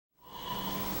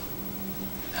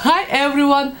Hi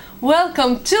everyone,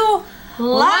 welcome to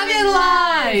Loving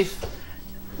Life!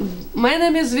 My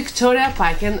name is Victoria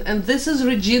Pakin and this is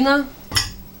Regina,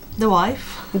 the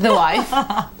wife. The wife.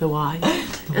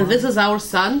 And this is our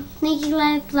son,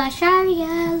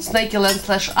 Snakyland/Ariel.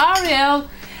 Snakyland/Ariel.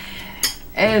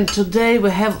 And today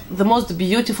we have the most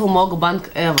beautiful mukbang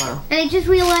ever. And I just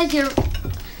realized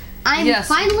I'm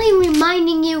finally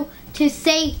reminding you to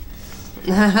say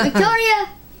Victoria,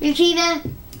 Regina,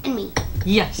 and me.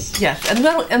 Yes. And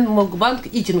we're in mukbang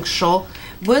eating show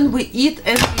when we eat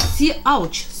and we see,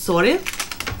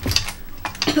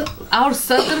 our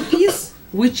centerpiece,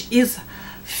 which is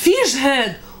fish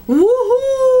head.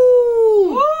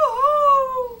 Woohoo!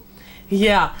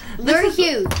 Yeah. Very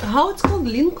huge. How it's called?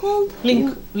 Link cod.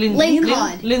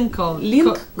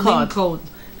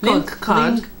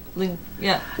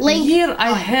 Here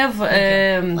I have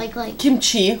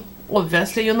kimchi.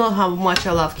 Obviously, you know how much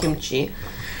I love kimchi.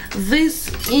 This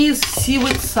is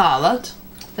seaweed salad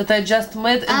that I just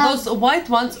made, and those white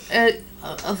ones,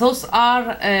 those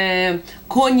are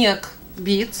cognac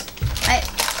beets.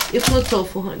 It's not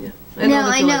tofu, honey.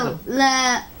 I know.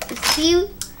 The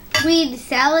seaweed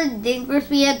salad didn't gross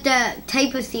me up the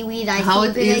type of seaweed I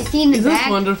see in the back.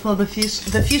 Isn't wonderful? The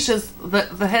fish is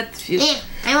the head fish.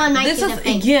 I want this is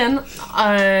again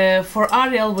for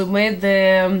Ariel. We made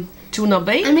the tuna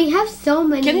bake. And we have so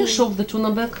many. Can you show the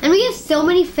tuna bake? And we have so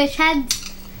many fish heads.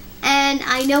 And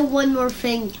I know one more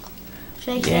thing.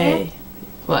 Should I say it?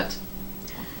 What?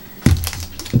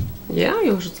 Yeah,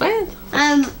 you should say it.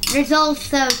 There's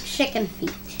also chicken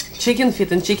feet. Chicken feet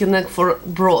and chicken neck for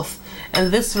broth. And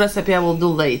this recipe I will do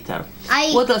later.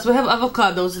 What else? We have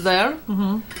avocados there.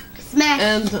 Smash.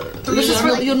 And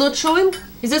you're not showing?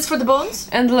 Is this for the bones?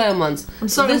 And lemons. I'm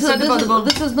sorry, this is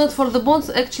not for the bones.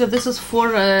 Actually, this is for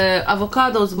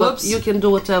avocados, but you can do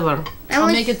whatever. I'll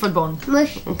make it for bone.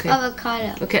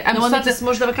 Avocado. Okay,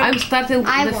 I'm starting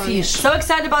the fish. So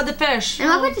excited about the fish. And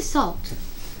how about the salt?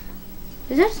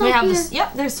 Is there salt we have here? this. Yeah,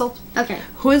 there's salt. Okay.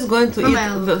 Who is going to eat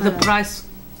the prize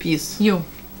piece? You.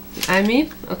 I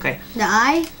mean? Okay. The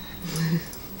eye?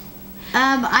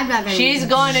 I'm not gonna She's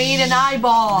going to eat an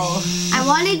eyeball. I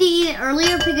wanted to eat it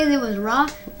earlier because it was raw.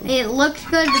 It looks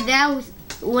good, but now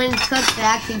when it's cooked, it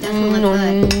actually doesn't look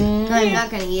good. So I'm not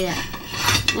gonna eat it.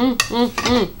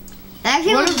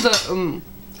 Actually, what is the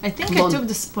I think I took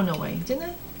the spoon away, didn't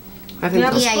I? I think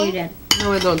yeah, you did.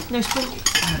 No, I don't. No spoon.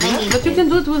 But you can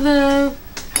do it with a...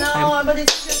 No, but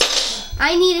it's just...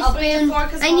 I need a spoon.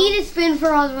 I need a spoon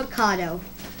for avocado.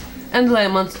 And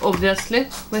lemons, obviously.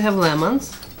 We have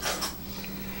lemons.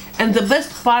 And the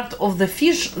best part of the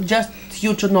fish, just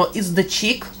you to know, is the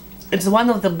cheek. It's one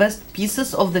of the best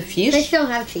pieces of the fish. They still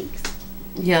have cheeks.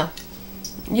 Yeah.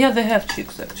 Yeah, they have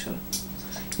cheeks actually.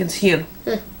 It's here.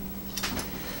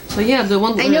 So yeah, do you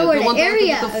want, I know where do you want the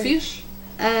area a bit of fish?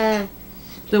 Do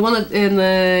you want it in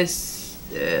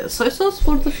soy sauce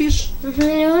for the fish? I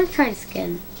want to try the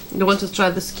skin. You want to try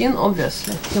the skin?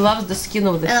 Obviously. He loves the skin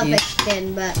of the fish. I love the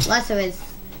skin, but less of it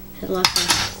has lots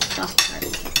of soft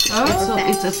parts.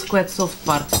 It's quite soft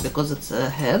part because it's a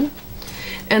head.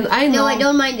 And I know... No, I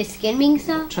don't mind the skin being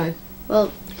soft. Try.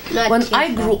 Well, not when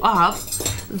I grew up,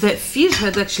 the fish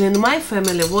head actually in my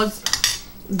family was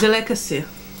delicacy.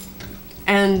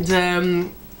 And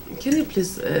can you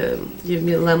please give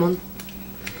me lemon?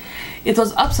 It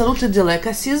was absolutely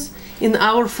delicacies in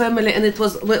our family, and it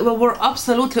was we were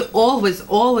absolutely always,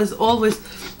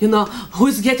 you know,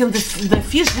 who's getting the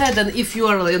fish head, and if you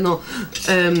are, you know,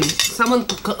 someone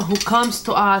who comes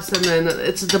to us, and then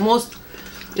it's the most,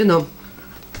 you know,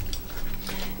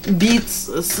 beats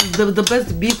the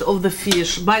best bite of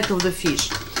the fish.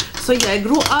 So yeah, I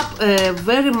grew up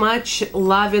very much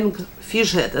loving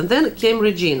fish head, and then came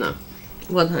Regina.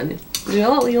 What, honey?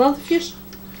 You love the fish?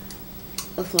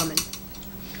 with lemon.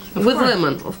 With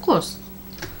lemon, of course.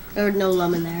 There was no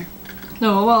lemon there.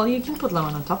 No, well, you can put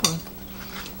lemon on top of it.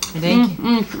 Thank you.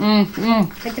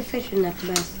 Like the fish is not the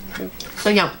best. So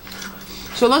yeah.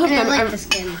 So a lot of And I time like the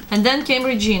skin. And then came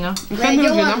Regina. But I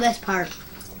don't want this part.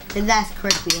 That's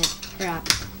crispy as crap.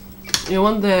 You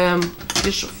want the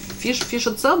fish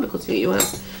itself because you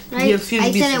have here fish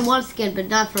I pieces. said I want skin, but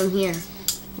not from here.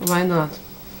 Why not?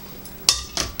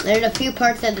 There's a few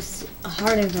parts that is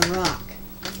hard as a rock.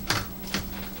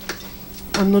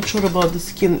 I'm not sure about the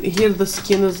skin. Here the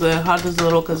skin is hard as a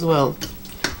rock as well.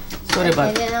 Sorry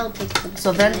about that. I'll take the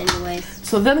skin anyways.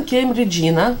 So then came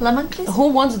Regina. Lemon, please. Who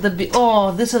wants the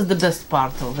oh, this is the best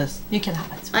part of this. You can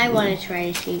have it. I want to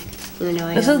try the cheek.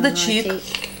 This is the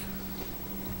cheek.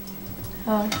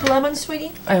 Lemon,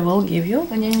 sweetie. I will give you.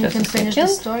 And then you can finish the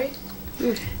story.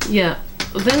 Yeah.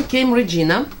 Then came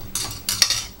Regina.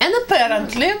 And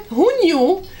apparently, who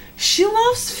knew, she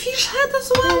loves fish head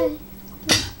as well.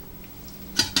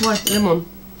 What? Lemon.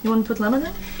 You want to put lemon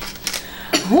in?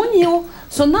 Who knew?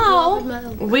 So now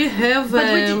we have. But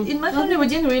in my family, we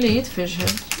didn't really eat fish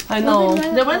head. I know.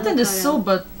 They went in the soup,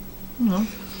 but you know.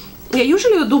 Yeah,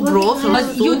 usually you do broth or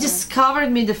But you soup.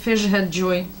 discovered me the fish head,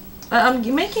 Joy. I'm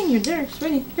making you there,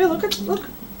 sweetie. Here, look at look.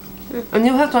 And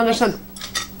you have to understand,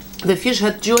 the fish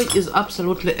head joy is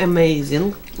absolutely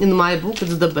amazing. In my book,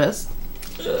 it's the best.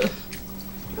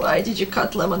 Why did you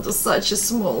cut lemon to such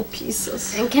small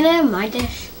pieces? And can I have my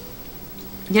dish?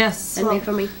 Yes. And make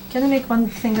for me. Can I make one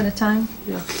thing at a time?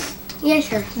 Yeah,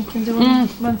 sure. I can do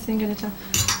one thing at a time.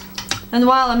 And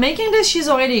while I'm making this, she's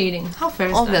already eating. How fair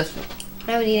is that? Obviously.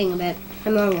 I was eating a bit. I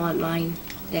more want mine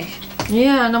dish.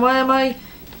 Yeah, now why am I...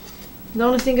 The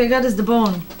only thing I got is the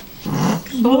bone.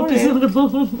 Small piece of the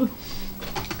bone.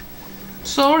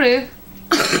 Sorry.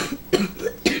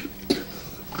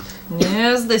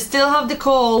 Yes, they still have the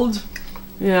cold.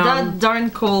 Yeah. That darn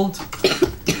cold.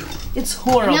 It's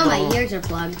horrible. Now my ears are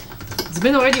plugged. It's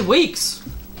been already weeks.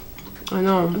 I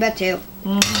know. I bet too.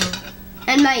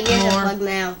 And my ears More. are plugged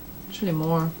now. Actually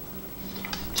more.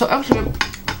 So actually,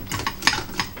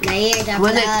 My ears are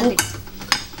when I plugged.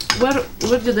 cook,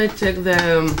 where did I take the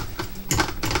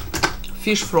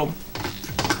fish from?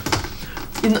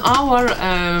 In our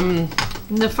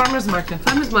In the farmer's market.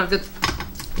 farmers market,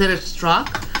 there is truck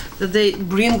that they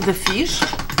bring the fish,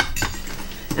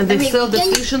 and they sell the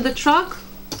fish in the truck.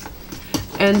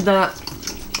 And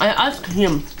I asked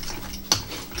him,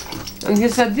 and he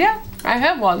said, "Yeah, I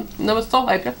have one." And I was so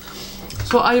happy.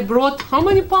 So I brought how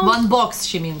many pounds? One box,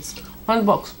 she means. One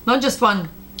box. Not just one,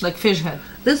 like fish head.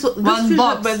 This One fish,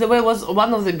 box. by the way, was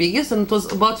one of the biggest, and it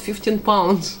was about 15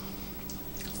 pounds.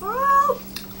 Well,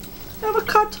 have a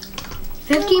cut.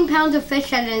 15 pounds of fish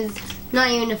head is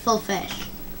not even a full fish.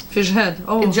 Fish head.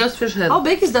 Oh. It's just fish head. How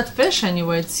big is that fish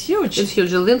anyway? It's huge. It's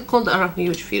huge. The Lincoln are a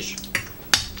huge fish.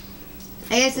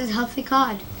 I guess it's healthy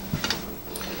cod.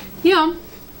 Yeah.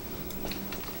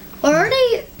 Or are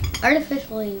they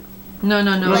artificially? No,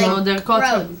 Like they're caught.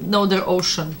 grown. No, they're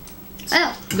ocean.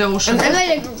 Oh, They're ocean. I thought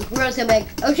they grow so big.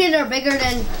 Oceans are bigger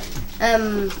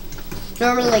than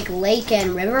normally like lake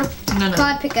and river No.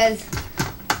 cod because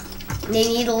they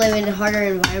need to live in harder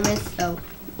environments, so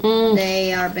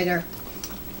they are bigger.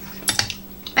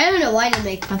 I don't know why they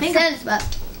make I think- sense, but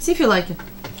See if you like it.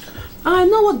 I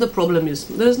know what the problem is.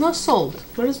 There is no salt.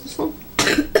 Where is this one?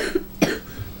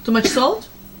 Too much salt?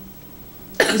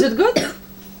 Is it good?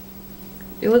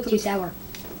 A little. too sour.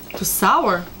 Too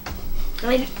sour.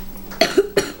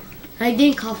 I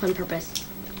didn't cough on purpose.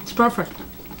 It's perfect.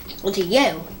 Well, to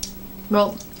you,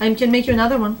 Well, I can make you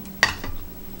another one.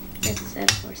 it's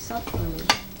for salt for me.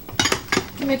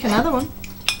 I can make another one.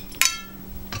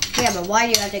 Yeah, but why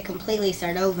do you have to completely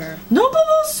start over? No, but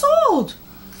salt.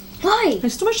 Why?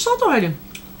 There's too much salt already.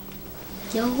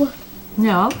 No,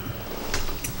 Yeah.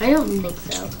 I don't think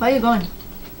so. Where are you going?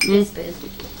 This booze.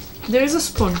 There is a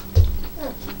spoon.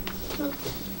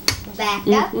 Back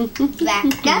up.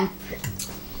 Back up.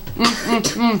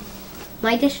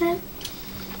 My dish now?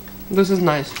 This is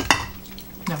nice.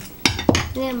 No.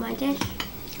 Yeah, my dish.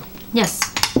 Yes.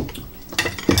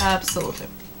 Absolutely.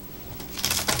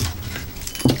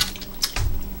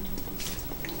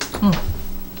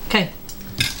 Okay.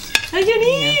 I can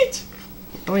eat.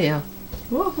 Oh yeah.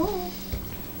 Woohoo.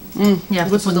 Yeah,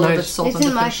 this put is a little bit nice. salt This on is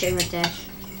the my fish. favorite dish.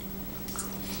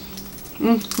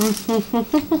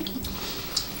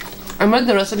 I made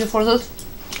the recipe for this.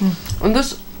 And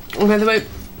this, by the way,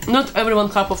 not everyone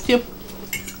cup of tea.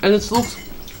 And it looks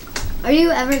Are you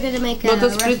ever gonna make a not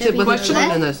as recipe pretty, but for it's really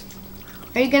that? nice.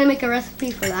 Are you gonna make a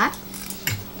recipe for that?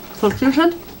 For fish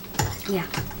head? Yeah.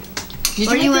 Did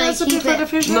Or do you you make a wanna recipe keep for it- the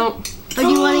fish? No, Or do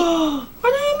you want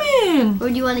What do you mean? to? Or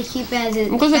do you want to keep it as a?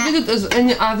 because I did it as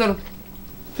any other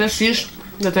fish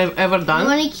that I've ever I done.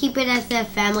 want to keep it as a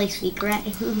family secret.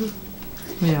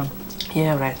 Yeah.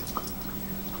 Yeah, right.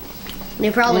 They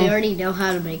probably already know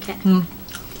how to make it.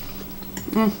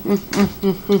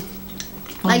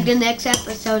 Like the next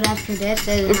episode after this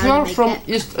is If how you're to make from it.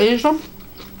 East Asia,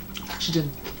 She did.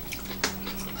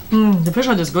 The fish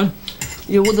head is good.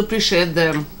 you would appreciate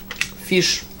the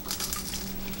fish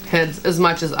heads as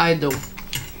much as I do.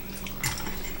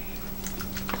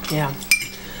 Yeah.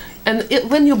 And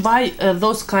when you buy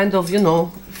those kind of,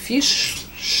 fish,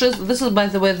 this is, by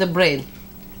the way, the brain.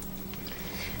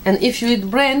 And if you eat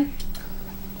brain,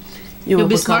 you will You'll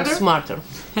be become smarter? smarter.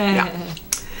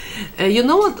 Yeah. You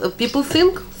know what people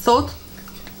thought?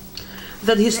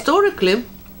 That historically,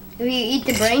 If you eat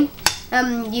the brain,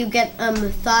 you get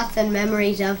thoughts and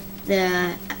memories of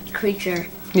the creature.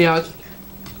 yeah,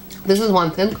 This is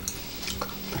one thing.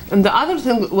 And the other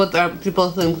thing, what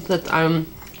people think that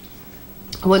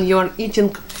when you are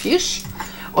eating fish,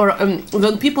 or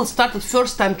when people started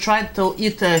first time trying to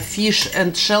eat fish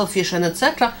and shellfish and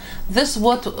etc., this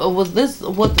what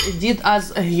it did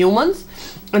as humans,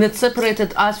 and it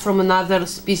separated us from another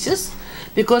species,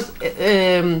 because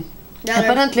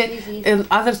apparently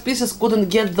other species couldn't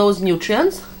get those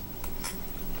nutrients.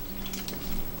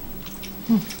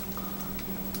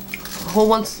 Who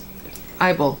wants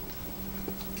eyeball?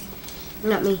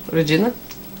 Not me. Regina?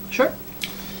 Sure.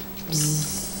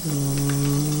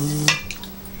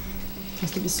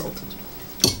 Has to be salted.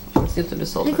 It needs to be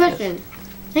salted. Good question.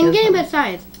 I'm getting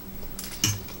beside.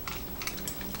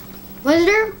 Was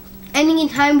there any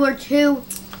time where two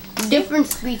different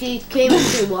species came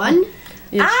into one?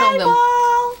 Yeah, show them.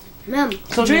 Eyeball! Ma'am,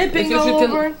 So Dripping if you all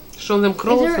can over. show them is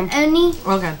crows. there any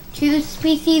Okay. two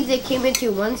species that came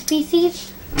into one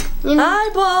species?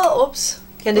 Eyeball! Oops.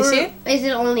 Can you Or see? is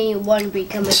it only one breed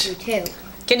coming through two?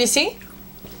 Can you see?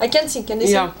 I can see. Can you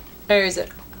see? Yeah. Where is it?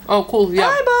 Oh, cool. Yeah.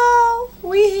 Eyeball!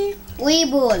 Wee!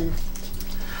 Weeble.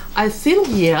 I think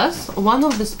yes. One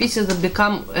of the species that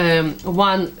become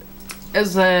one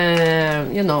is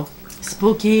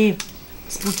Spooky.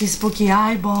 Spooky, spooky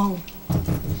eyeball.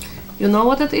 you know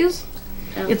what it is?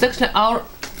 No. It's actually our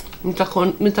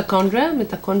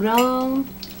mitochondria.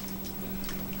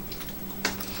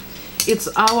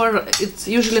 It's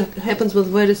usually happens with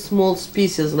very small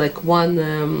species, like one,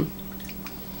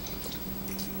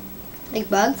 Like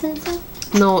bugs and stuff?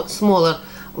 no, smaller,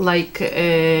 like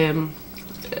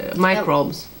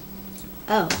microbes.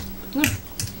 Oh.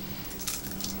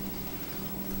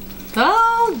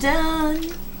 All done.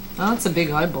 Oh, that's a big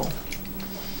eyeball.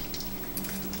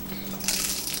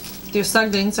 Do you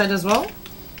suck the inside as well?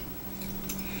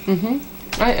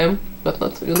 I am, but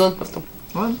not, you don't have to.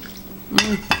 What?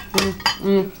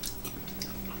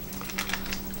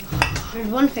 There's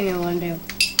one thing I want to do.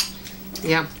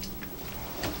 Yeah.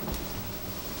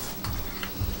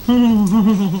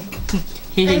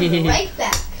 I'm right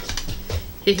back.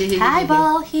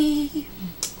 Eyeball.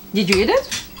 Did you eat it?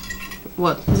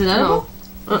 What? Is it edible?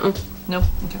 No. No.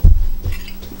 Okay.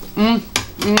 I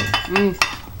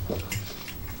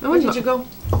Where did you go?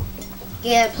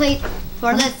 Get a plate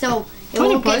for this so it Tony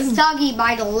won't get Poison. soggy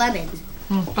by the lemon.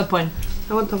 What point?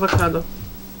 I want avocado.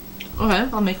 Okay,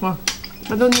 I'll make more.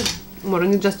 I don't need more. I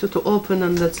need just you to open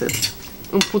and that's it.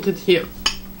 And put it here.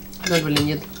 I don't really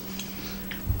need.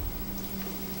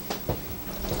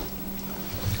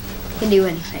 Can do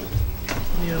anything.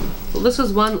 Yeah. So this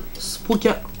is one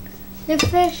spooky. The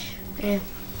fish. Yeah.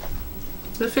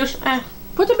 The fish.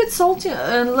 Put a bit salty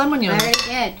and lemon I on it. already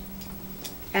did.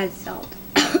 Add salt.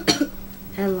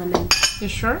 And lemon. You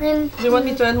sure? And Do you want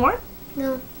me to add more?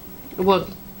 no. What?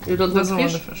 You don't Doesn't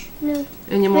want want the fish fish. No.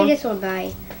 anymore? I just won't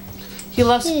buy. He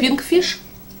loves pink fish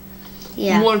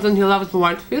Yeah. more than he loves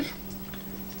white fish.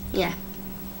 Yeah.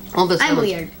 All the I'm time.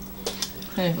 weird.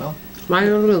 Hey, well. Why are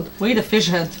you weird? We the fish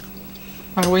head.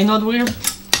 Are we not weird? No,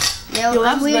 He I'm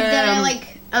loves weird the, that I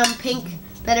like pink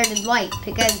better than white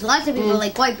because lots of people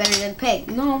like white better than pink.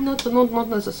 No, not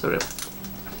necessary.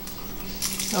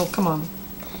 Oh, come on.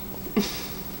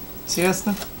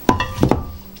 Seriously?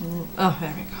 Oh,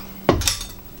 there we go.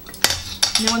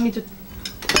 You want me to...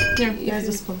 Here, here's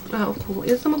the spoon. Oh, cool.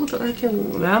 Yes, I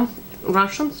can. Yeah.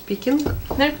 Russian speaking.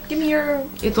 There, give me your...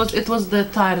 It was the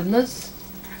tiredness.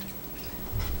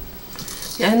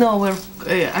 Yeah, I know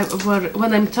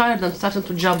when I'm tired, I'm starting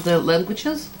to jump the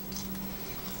languages,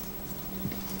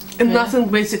 and Yeah. nothing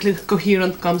basically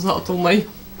coherent comes out of my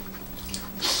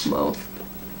mouth.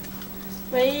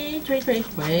 Wait.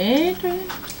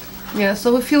 Yeah,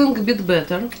 so we're feeling a bit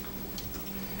better.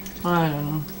 I don't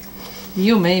know.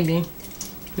 You maybe.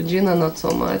 Regina, not so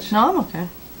much. No, I'm okay.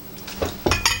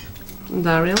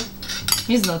 Daryl.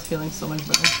 He's not feeling so much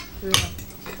better.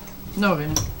 No,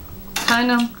 really.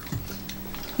 Kinda.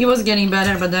 He was getting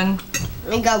better, but then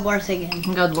It got worse again.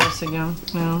 it got worse again.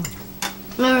 Yeah.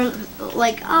 Remember,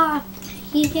 like, I'm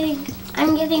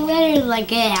getting better.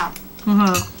 Like, yeah.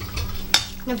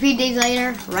 A few days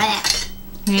later, rat.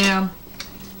 Yeah.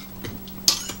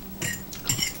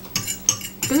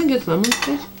 Can I get lemon,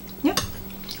 please?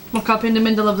 Woke up in the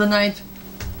middle of the night,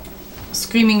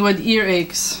 screaming with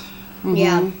earaches,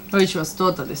 Yeah. which was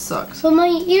totally sucks. So my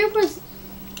ear was,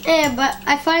 but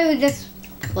I thought it was just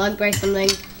plugged by something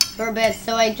for a bit,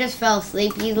 so I just fell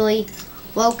asleep easily.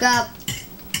 Woke up.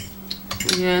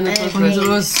 Yeah, and it was And- It really,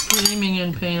 was screaming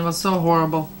in pain. It was so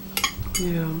horrible.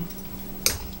 yeah.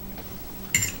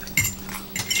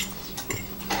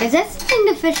 Is that something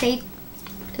the fish ate?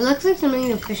 It looks like something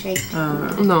the fish ate.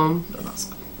 No. Don't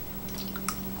ask.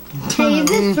 Hey, is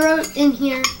the throat in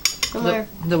here somewhere?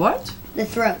 The what? The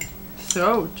throat.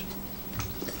 Throat.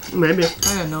 Maybe.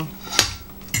 I don't know.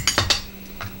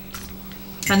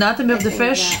 Anatomy of the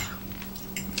fish.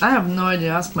 I have no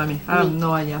idea. Ask mommy. I have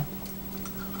no idea.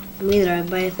 Neither,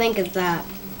 but I think it's that.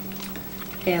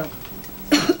 Ew.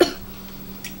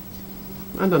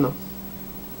 I don't know.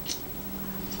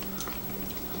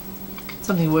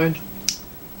 Something weird.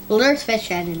 Well, there's fish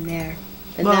head in there.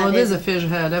 But Well, that it is a fish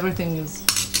head. Everything is.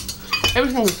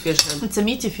 Everything is fish head. It's a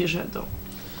meaty fish head, though.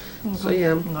 So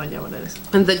yeah. No idea what it is.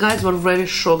 And the guys were very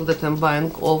shocked that I'm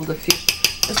buying all the fish.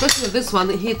 Especially this one.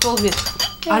 He told me,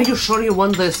 "Are you sure you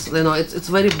want this? You know, it's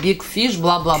very big fish,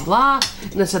 blah blah blah."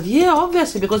 And I said, "Yeah,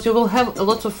 obviously, because you will have a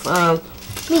lot of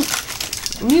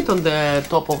meat on the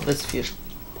top of this fish."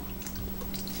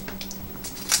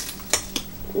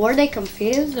 Were they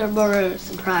confused or more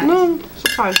surprised? No,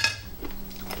 surprise.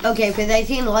 Okay, because I've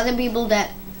seen a lot of people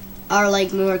that are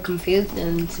like more confused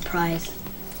than surprised.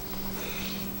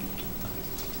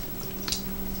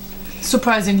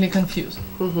 Surprisingly confused.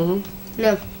 Mm-hmm.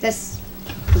 No, that's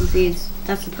confused.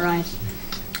 That's surprised.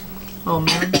 Oh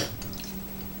man.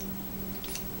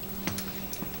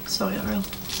 Sorry, Ariel.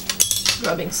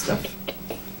 Grabbing stuff.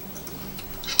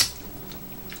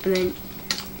 And then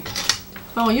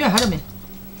Oh, you're ahead of me.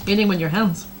 Eating with your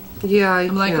hands. Yeah,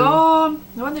 I'm like, oh,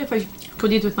 I wonder if I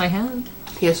could eat with my hand.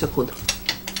 Yes, you could.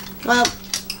 well,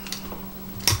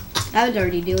 I was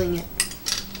already doing it.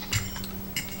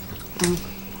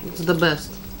 It's the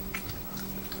best.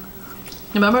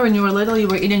 Remember when you were little, you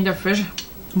were eating the fish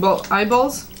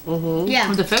eyeballs Mm-hmm. Yeah.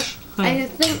 with the fish? I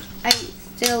just think I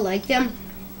still like them.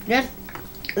 Just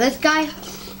this guy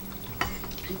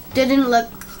didn't look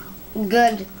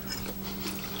good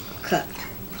cooked.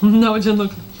 No, it didn't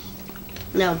look.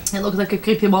 No, It looked like a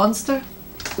creepy monster.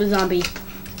 the zombie.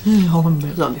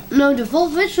 Zombie. Zombie. No, the full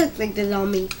fish looked like the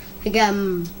zombie. Like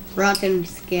rotten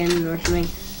skin or something.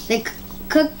 They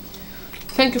cooked.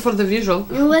 Thank you for the visual.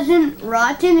 It wasn't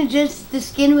rotten. It just the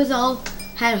skin was all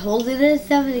had holes in it and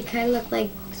stuff. And it kind of looked like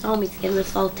zombie skin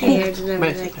with all tears and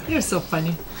everything. Basically. You're so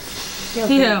funny. No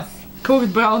Yeah. thanks.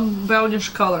 Cooked brownish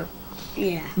color.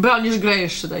 Yeah. Brownish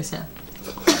grayish, should I say.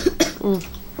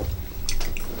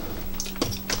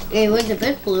 It was a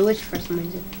bit bluish for some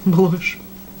reason. Bluish.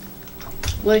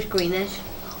 Bluish greenish.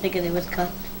 Because it was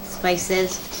cooked.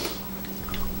 Spices.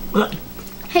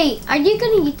 Hey, are you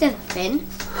gonna eat the fin?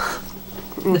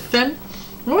 The fin?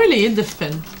 I really eat the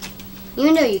fin.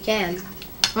 You know you can.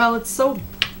 Well, it's so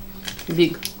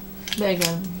Big. big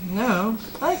and no,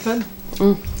 I could.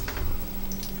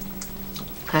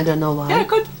 I don't know why. Yeah, I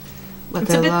could. But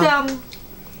It's a bit,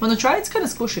 wanna try? It's kind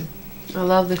of squishy. I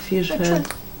love the fish Yeah, head.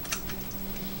 try.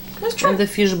 Just try. And the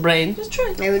fish brain. Just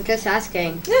try. I was just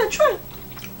asking. Yeah, try.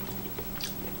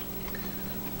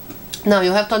 Now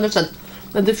you have to understand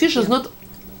that the fish is not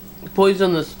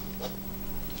poisonous.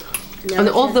 No, And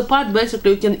it's all not. the part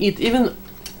basically you can eat. Even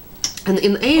and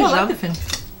in Oh, I Asia, like the fin.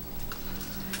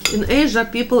 in Asia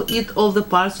people eat all the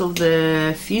parts of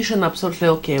the fish and absolutely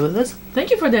okay with this. Thank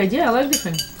you for the idea. I like the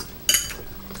fin.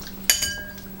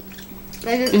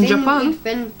 I just in didn't Japan, eat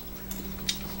fin.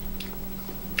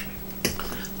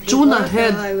 Tuna That's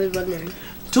head. all I was wondering.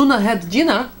 Tuna head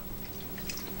dinner.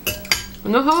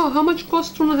 You know how much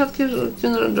costs tuna head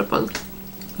dinner in Japan?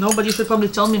 No, but you should probably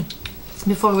tell me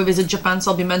before we visit Japan,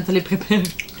 so I'll be mentally prepared.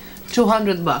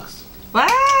 $200.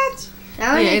 What?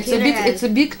 I want Yeah, a it's a tuna big, head. it's a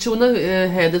big tuna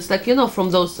head. It's like from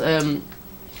those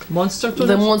Monster tuna?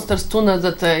 the monsters tuna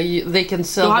that they can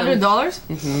sell. them.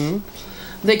 $200?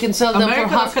 They can sell them American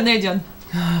for or Canadian?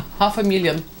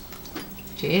 $500,000.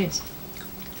 Jeez.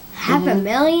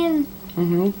 $500,000?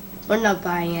 Mm-hmm. We're not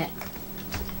buying it.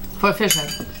 For a fish head.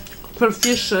 For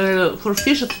fish,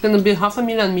 it's gonna be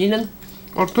 $500,000, million,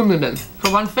 or $2 million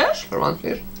For one fish? for one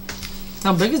fish.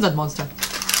 How big is that monster?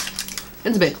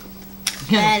 It's big.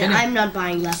 Yeah, And I'm not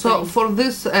buying that So thing. for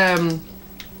this, I don't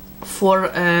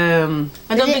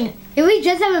think. If we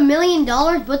just have $1 million,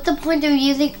 what's the point of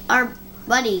using our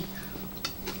money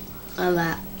on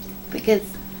that? Because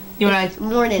You're right.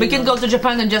 more than We can go to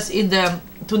Japan and just eat the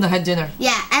tuna head dinner.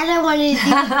 Yeah, and I wanted to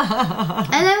do,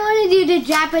 and I want to do the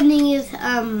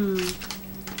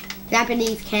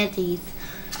Japanese candies.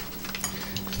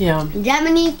 yeah.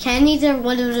 Japanese candies are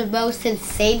one of the most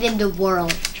insane in the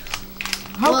world.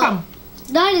 How Well, come?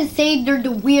 Not insane, they're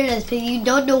the weirdest because you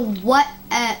don't know what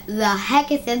the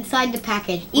heck is inside the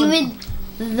package. Even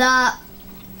the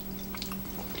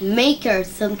makers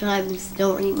sometimes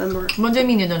don't remember. What do you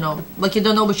mean you don't know? Like you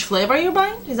don't know which flavor you're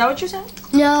buying? Is that what you're saying?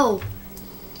 No.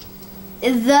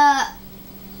 The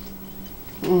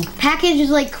package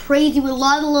is like crazy with a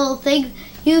lot of little things.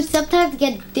 you sometimes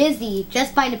get dizzy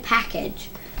just by the package.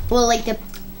 Well, like the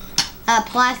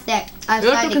plastic You're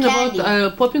outside talking the candy.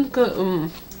 about popping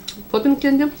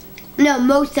candy? No,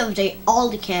 most of all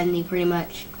the candy, pretty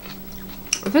much.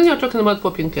 I think you're talking about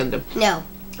popping candy. No.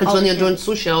 It's all when the you're doing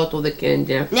candy. sushi out of the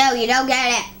candy. No, you don't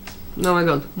get it. No, I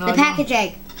don't. No, The I don't.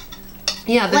 packaging.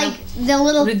 Yeah, they Like the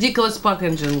little... have ridiculous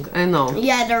packaging. I know.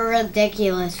 Yeah, they're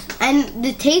ridiculous. And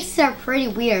the tastes are pretty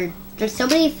weird. There's so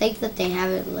many things that they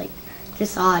haven't, like,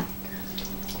 just odd.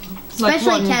 Like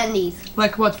Especially what? candies.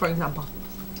 Like what, for example?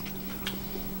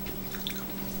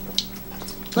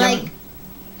 Like,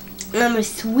 a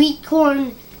sweet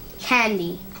corn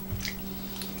candy.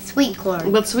 Sweet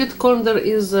corn. But sweet corn, there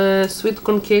is sweet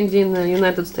corn candy in the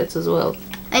United States as well,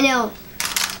 I know.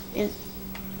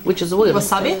 which is weird.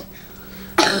 Wasabi?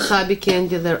 Wasabi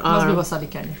candy there Must be are. wasabi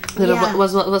candy. There Yeah.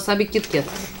 was wasabi Kit Kat.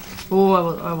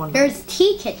 Oh, I want. There's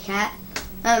tea Kit Kat.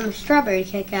 Strawberry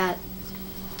Kit Kat.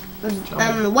 White The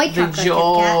chocolate Kit Kat.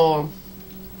 Joe.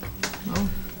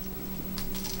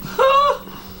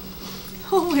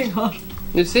 Oh my god.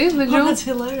 You see the Oh, Joe? that's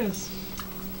hilarious.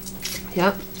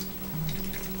 Yeah,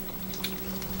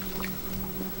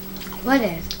 What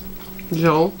is?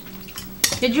 Joe.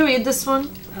 Did you eat this one?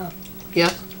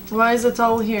 Yeah, Why is it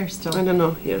all here still? I don't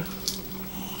know here.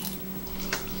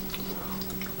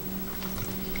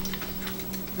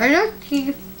 I don't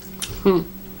see.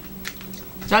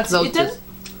 That's Those eaten? is-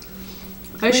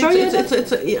 Are you sure you ate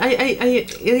it?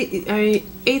 I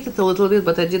ate it a little bit,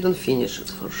 but I didn't finish it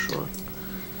for sure.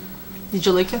 Did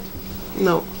you like it?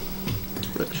 No.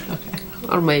 Actually.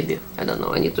 Or maybe. I don't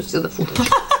know. I need to see the footage.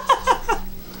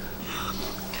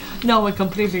 No, we're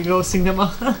completely roasting them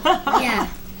up. Yeah.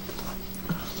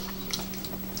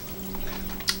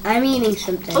 I'm eating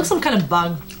something. Looks some kind of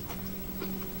bug.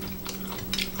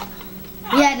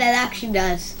 Yeah, that actually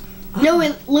does. No,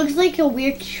 it looks like a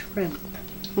weird shrimp.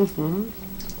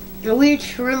 Mm-hmm. A weird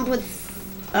shrimp with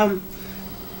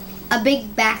a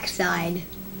big backside.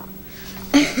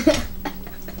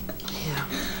 Yeah.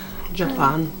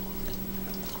 Japan.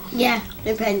 Yeah,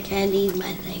 Japan candy is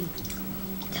my thing.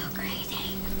 So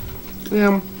crazy.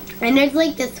 Yeah. And there's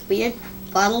like this weird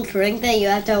bottle drink that you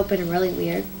have to open really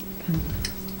weird.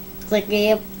 It's like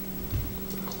it's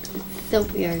so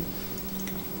weird.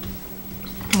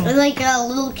 There's like a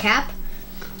little cap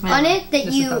on it that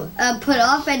Yes, you it put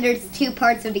off, and there's two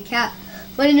parts of the cap.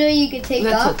 One you know you can take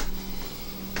That's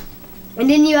off, and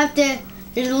then you have to.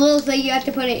 There's a little thing you have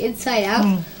to put it inside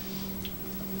out,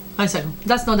 I said,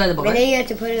 that's not edible, and right? then you have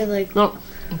to put it like. No.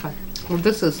 Okay. What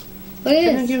this is? What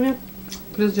Can you is? give me,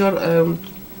 please, your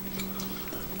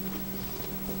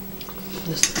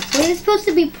this. What is supposed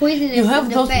to be poisonous? You have in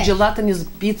the those fish? gelatinous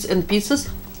bits and pieces.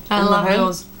 I on the love hand,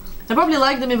 those. I probably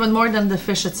like them even more than the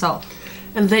fish itself.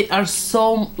 and they are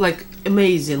so like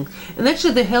amazing. And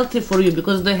actually, they're healthy for you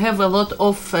because they have a lot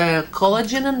of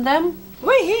collagen in them.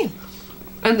 Wait,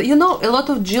 And you know, a lot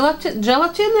of gelatin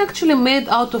actually made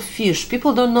out of fish.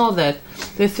 People don't know that.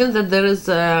 They think that there is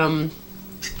that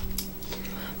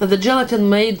the gelatin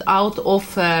made out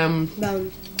of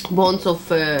Bones. bones of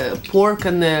pork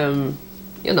and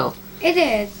you know. It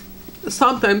is.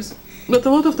 Sometimes, but a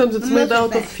lot of times it's made Most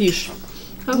of out of it. fish.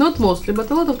 Not mostly, but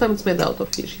a lot of times it's made out of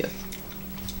fish. Yes.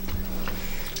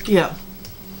 Yeah.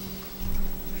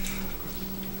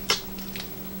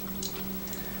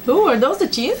 Ooh, are those the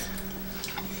teeth?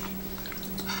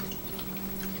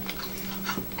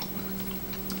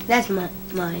 That's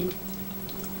mine.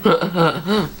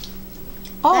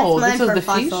 Oh, That's this mine is for the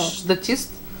fossil. fish. The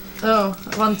teeth. Oh,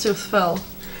 one tooth fell.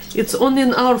 It's only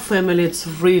in our family. It's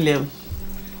really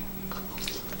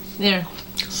Here.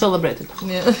 celebrated.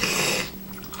 Yeah.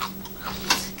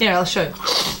 Here, I'll show you.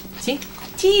 See?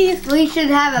 Teeth. We should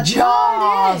have a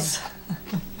Jaws.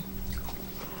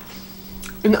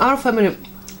 In our family,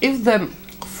 if the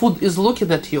food is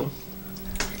looking at you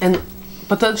and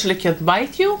potentially can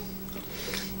bite you,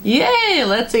 yay,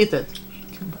 let's eat it.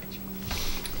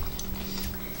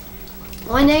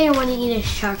 One day I want to eat a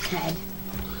shark head.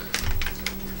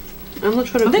 I'm not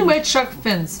sure. I if think it- we ate shark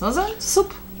fins, was it?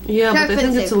 Soup? Yeah, Shark but I think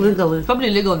fins it's are good. illegal. Probably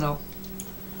legal now.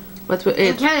 But we In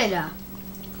ate. Canada.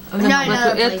 And then- No, no. But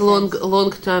other we ate places.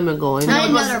 long time ago Not it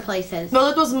in was- other places. Well,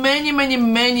 it was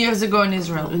many years ago in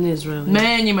Israel. in Israel.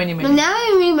 Many. But now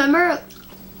I remember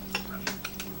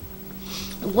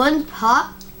one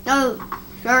pot of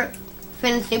shark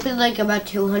fin soup is like about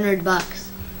 $200.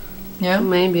 Yeah.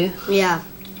 Maybe. Yeah.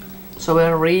 So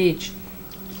we're rich.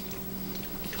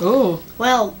 Oh.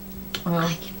 Well, Well.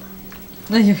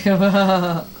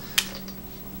 I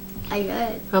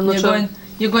got I'm not sure.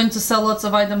 You're going to sell lots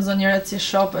of items on your Etsy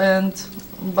shop and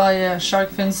buy a shark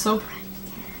fin soup?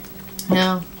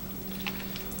 Yeah.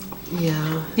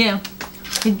 Yeah. Yeah.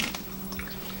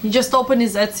 He just opened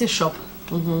his Etsy shop.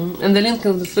 And the link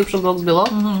in the description box below.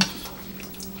 Oh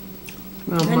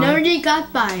I my. already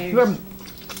got buyers.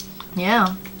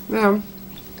 Yeah. Yeah.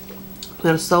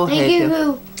 We're so Thank happy. you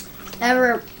who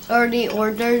ever already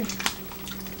ordered.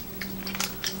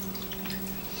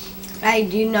 I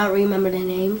do not remember the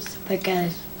names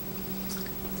because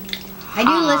I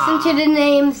do listen to the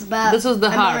names, but This is the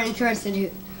I'm heart. more interested who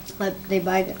what they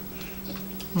buy them.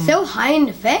 So high in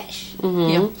the fish.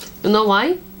 Yeah. You know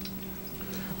why?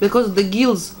 Because the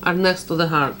gills are next to the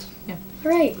heart.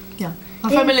 Right. Yeah. Our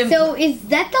family, So is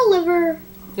that the liver?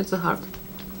 It's a heart.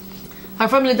 our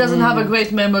family doesn't have a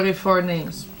great memory for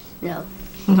names. No.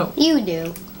 No. You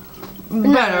do. But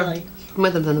not Better. really.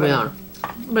 Better than we are.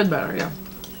 But better, yeah.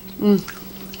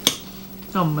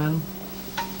 Oh man.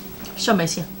 So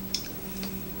messy.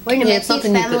 We're the Yeah, it's messiest not a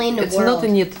neat. family in the It's world. not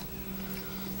a neat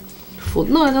food.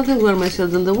 No, I don't think we're messier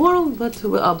in the world, but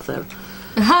we're up there.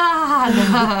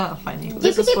 Funny.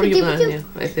 This is for you, Dip, dip, dip. Anya.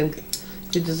 I think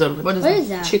you deserve it. What is What that? is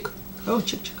that? Chick. Oh,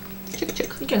 chick chick. Chick, chick.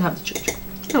 You can have the chick chick.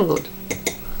 Oh, good.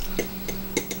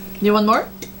 You want more?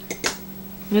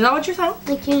 Is that what you're saying?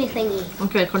 The cutie thingy.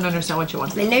 Okay, I couldn't understand what you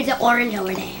want. And there's an orange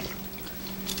over there.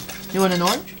 You want an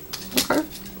orange? Okay.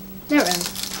 There is.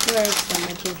 Where's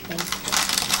my two things?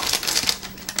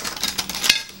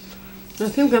 I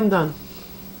think I'm done.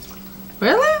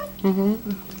 Really? Mm-hmm.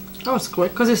 That was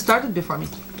quick, because it started before me.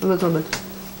 A little bit.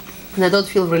 And I don't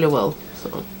feel really well,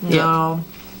 so yeah. No.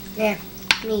 Yeah,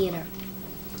 me either.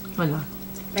 Oh, no.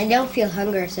 I don't feel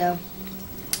hunger, so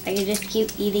I can just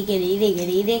keep eating and eating and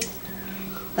eating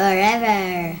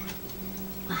forever.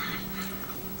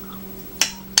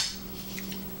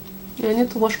 Yeah, I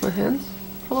need to wash my hands,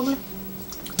 probably.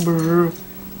 Brr.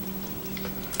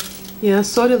 Yeah,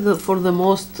 sorry for the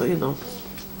most, you know.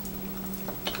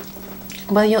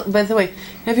 By the way,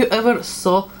 have you ever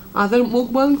saw other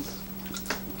mukbangs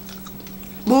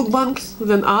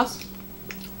than us?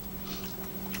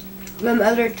 From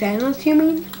other channels, you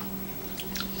mean?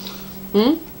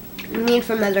 Hmm? You mean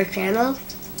from other channels?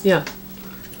 Yeah.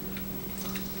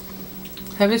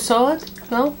 Have you saw it?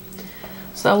 No?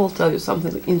 So I will tell you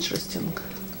something interesting.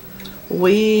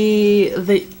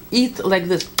 They eat like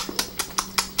this.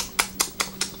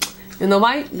 You know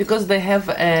why? Because they have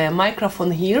a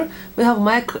microphone here. We have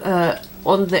mic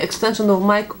on the extension of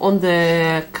mic on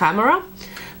the camera,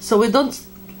 so we don't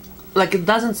like it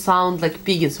doesn't sound like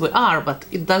piggies. We are, but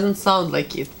it doesn't sound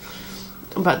like it.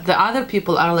 But the other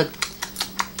people are like.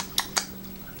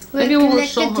 We're Maybe we will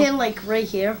show connected how- to like right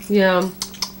here. Yeah.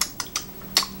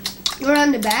 We're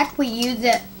on the back. We use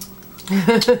it.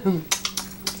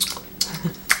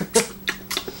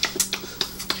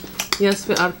 Yes,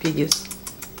 we are piggies.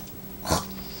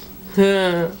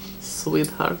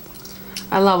 Sweetheart.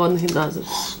 I love when he does it.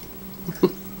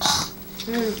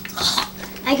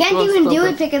 I can't Oh, even stop do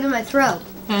it. it because of my throat.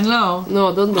 I know.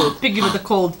 No, don't do it. Piggy with the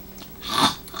cold.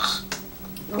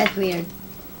 That's weird.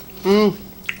 The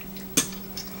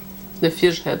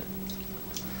fish head.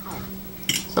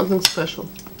 Something special.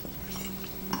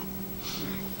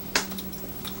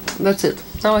 That's it.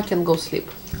 Now I can go sleep.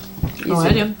 Oh,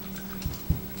 I do.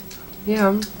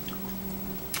 Yeah.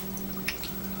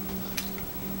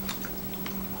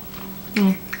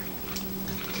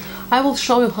 I will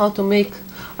show you how to make.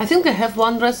 I think I have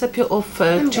one recipe of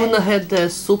tuna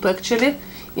head soup actually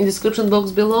in description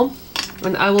box below,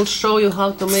 and I will show you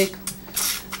how to make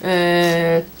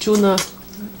tuna.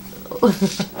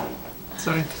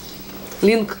 Sorry.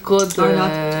 Link code Or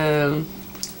not.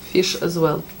 fish as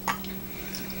well.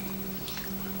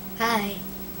 Hi.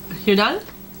 You done?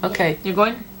 Okay, You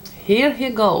going? here he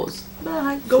goes.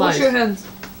 Bye. Go wash Flies. your hands.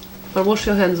 But wash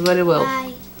your hands very well.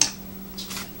 Hi.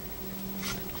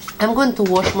 I'm going to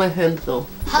wash my hands though.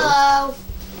 Hello.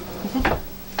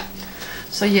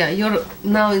 So yeah, you're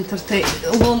now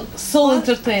sole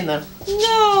entertainer.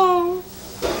 No.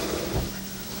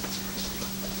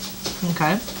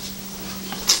 Okay.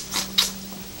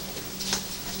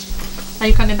 Are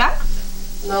you coming back?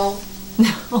 No.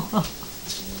 No.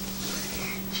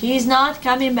 She's not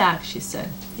coming back, she said.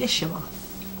 Yes, she will.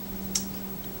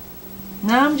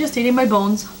 Now I'm just eating my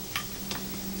bones.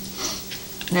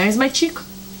 There's my cheek.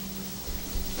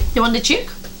 You want the cheek?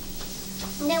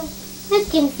 No.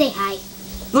 Let's gonna say hi.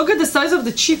 Look at the size of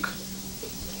the cheek.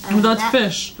 That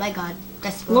fish. My God,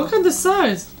 that's small. Look at the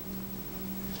size.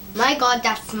 My God,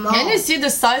 that's small. Can you see the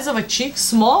size of a cheek?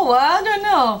 Small? Well, I don't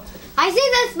know. I see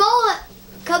that small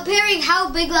comparing how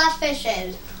big that fish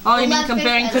is. Oh, you The mean left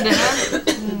comparing fish to the is-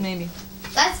 head? Maybe.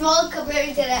 That's small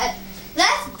comparing to that.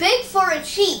 That's big for a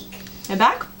cheek, A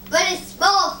back? but it's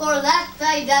small for that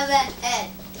side of the head.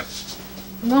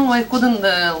 No, I couldn't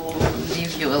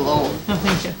leave you alone. Oh,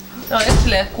 thank you. Oh,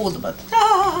 actually I could, but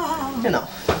you know.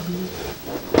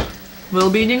 We'll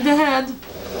be eating the head.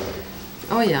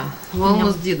 Oh yeah, we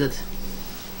almost did it.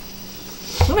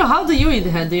 No, how do you eat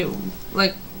the head? Do you,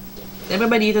 like,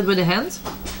 everybody eat it with the hands?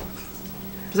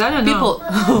 Because I don't know. People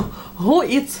who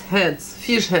eats heads,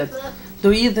 fish heads,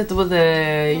 do you eat it with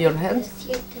your hands? This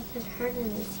here doesn't hurt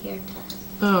and this here does.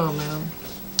 Oh man.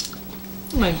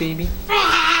 My baby.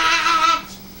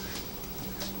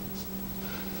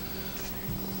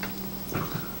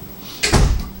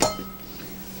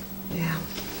 Yeah.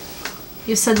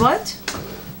 You said what?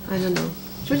 I don't know.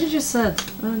 What did you said?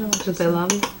 I don't know what you That I said.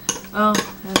 love you? Oh,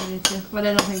 I love you too. But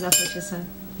I don't think that's what you said.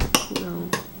 No.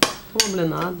 Probably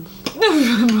not.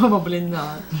 Probably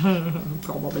not.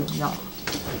 Probably not.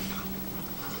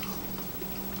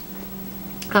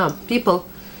 People.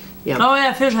 Yeah. Oh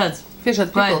yeah, fish heads. Fish head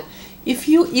people. Right. If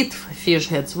you eat fish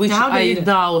heads, which How do you I eat it?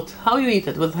 doubt, how you eat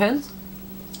it? With hands?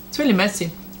 It's really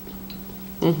messy.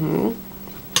 Mm-hmm.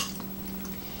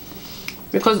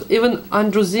 Because even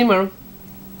Andrew Zimmer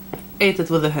ate it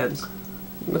with the hands.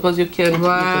 Because you can't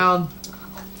Well,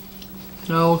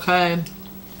 okay.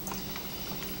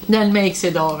 That makes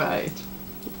it alright. eat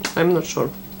it. I'm not sure.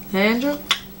 Hey, Andrew?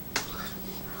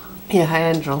 Yeah, hi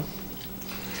Andrew.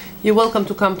 You're welcome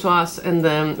to come to us and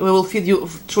we will feed you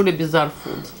truly bizarre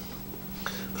food.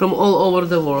 From all over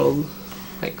the world.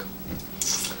 Like,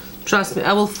 trust me,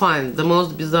 I will find the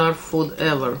most bizarre food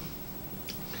ever.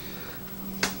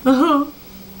 Oh.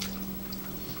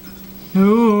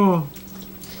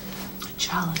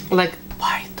 Challenge. Like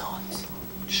pythons.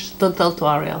 Shh, don't tell to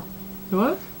Ariel.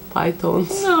 What?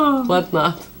 Pythons. No. What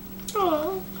not?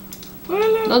 Oh.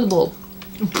 Really? Not ball.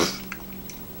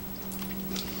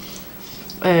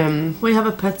 We have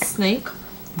a pet snake.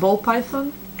 Ball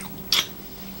python.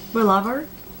 We love her.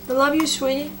 I love you,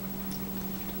 sweetie.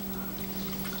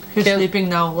 She's Yeah. sleeping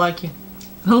now, Lucky.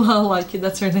 Lucky,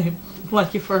 that's her name.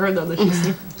 Lucky for her though that she's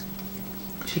sleeping.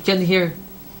 She can hear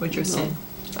what you're saying.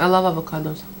 I love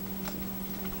avocados.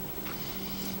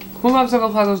 Who loves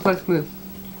avocados like me?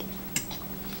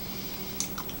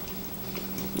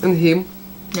 And him.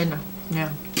 Yeah, no.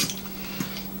 Yeah.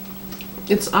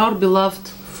 It's our beloved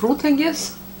fruit, I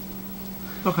guess.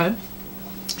 Okay.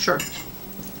 Sure.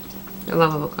 I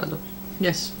love avocado.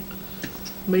 Yes.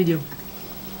 We do.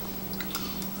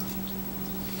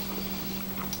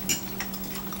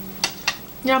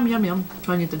 Yum, yum, yum.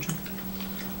 I need to drink.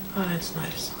 Oh, that's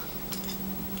nice.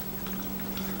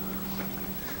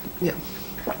 Yeah.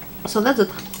 So that's it.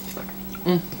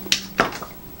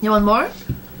 You want more?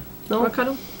 No,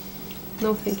 Avocado?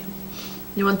 no, thank you.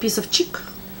 You want a piece of chick?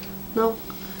 No.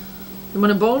 You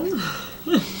want a bone?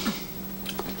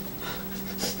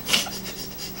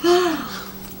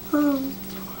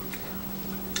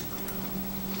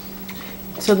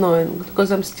 It's annoying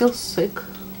because I'm still sick,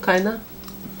 kinda.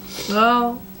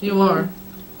 Well, you are.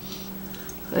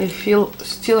 I feel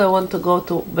still I want to go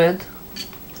to bed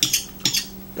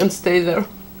and stay there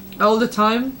All the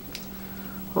time?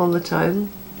 all the time.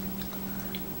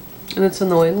 And it's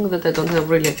annoying that I don't have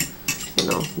really,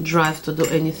 drive to do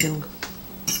anything.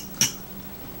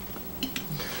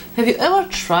 Have you ever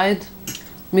tried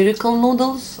miracle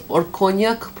noodles or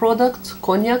cognac products?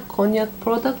 Cognac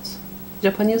products?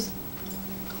 Japanese?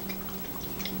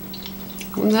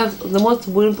 They have the most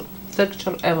weird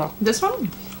texture ever. This one?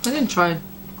 I didn't try.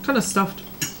 Kind of stuffed.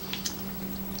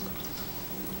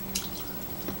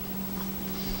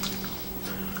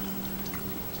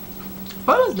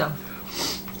 What is that?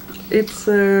 It's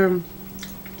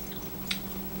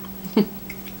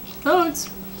Oh, it's...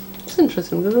 it's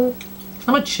interesting, isn't it?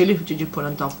 How much chili did you put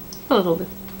on top? A little bit.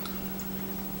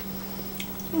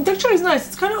 The texture is nice.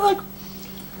 It's kind of like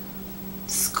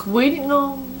squid.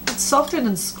 No, it's softer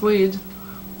than squid,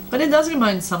 but it does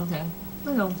remind something. I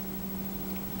don't know.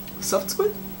 Soft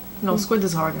squid? No, squid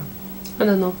is harder. I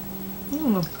don't know. I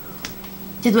don't know.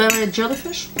 Did we ever eat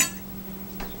jellyfish?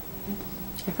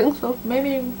 I think so.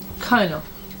 Maybe, kind of.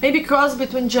 Maybe cross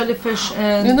between jellyfish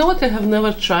and... You know what I have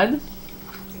never tried?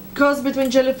 Cross between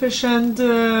jellyfish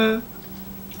and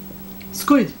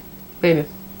squid. Maybe.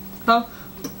 Huh?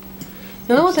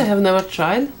 You know what I have never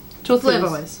tried? Two things.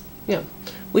 Flavor-wise. Yeah.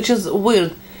 Which is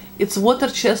weird. It's water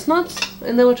chestnuts.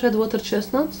 I never tried water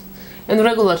chestnuts. And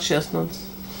regular chestnuts.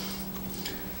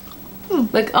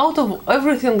 Like out of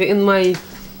everything in my...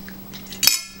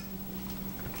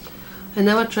 I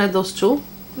never tried those two.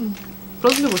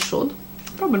 Probably we should.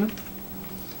 Probably.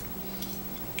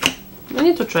 I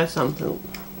need to try something.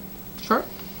 Sure.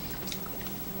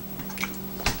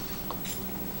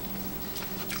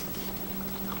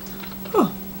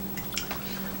 Oh.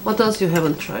 What else you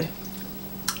haven't tried?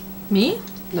 Me?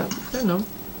 No. I don't know.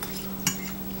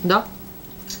 Da.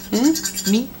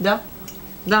 Me? Da.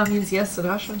 Da means yes in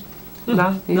Russian.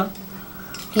 Da. Da.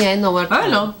 Yeah, I know what. I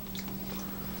don't know.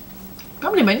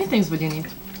 Probably many things would you need.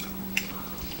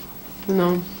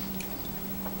 No.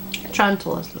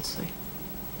 Tarantulas, let's say.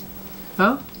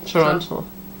 Huh? Tarantula.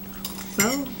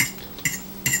 Well,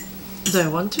 do I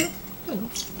want to? I don't know.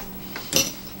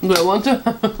 Do I want to?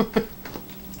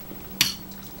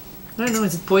 I don't know.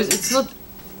 Is it poison? It's not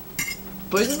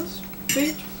poisonous to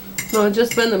eat? No, it's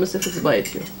just venomous if it's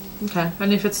bite you. Okay.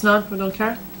 And if it's not, we don't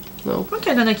care? No.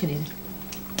 Okay, then I can eat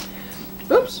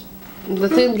it. Oops. The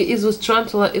thing is with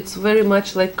tarantula, it's very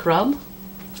much like crab.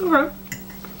 Okay.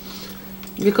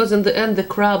 Because in the end, the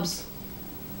crabs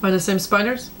Are the same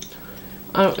spiders?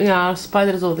 are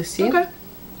spiders of the sea. Okay.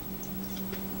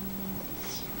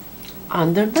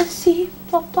 Under the sea.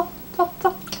 Plop, plop, plop,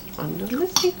 plop. Under the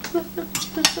sea.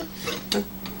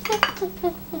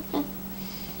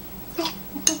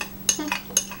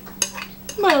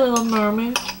 My little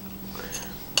mermaid.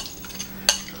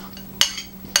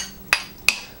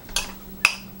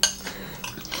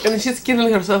 And she's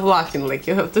killing herself laughing, like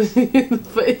you have to see in the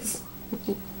face.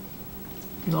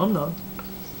 No, I'm not.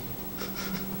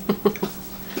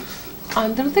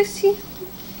 Under the sea.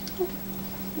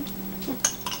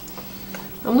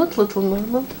 I'm not little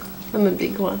mermaid. I'm a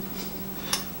big one.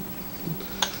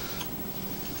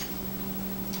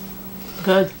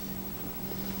 Good.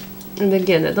 And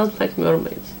again, I don't like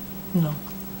mermaids. No.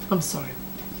 I'm sorry.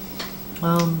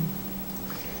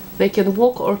 They can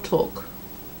walk or talk.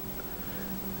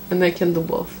 And I can do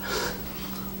both.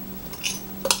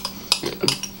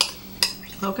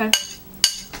 Okay.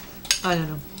 I don't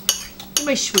know. You're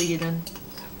my sweetie then.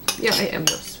 Yeah, I am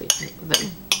your sweet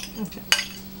then. Okay.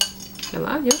 I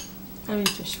love you. I mean,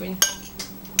 too, sweetie.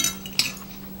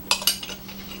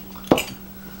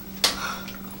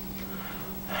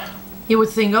 You would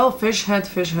think, oh, fish head.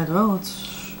 Oh,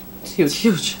 It's huge. it's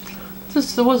huge.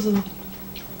 This was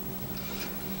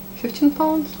 15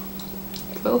 pounds?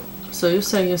 12? So you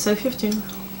say 15.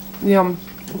 Yeah,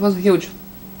 it was huge.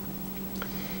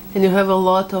 And you have a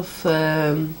lot of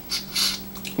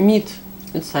meat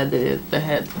inside the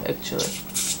head, actually.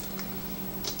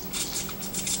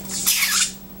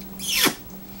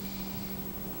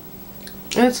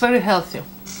 And it's very healthy.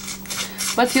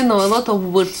 But you know, a lot of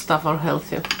weird stuff are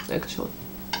healthy, actually.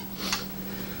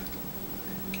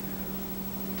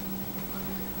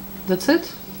 That's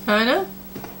it? I know.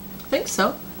 I think so.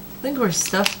 I think we're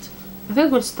stuffed. I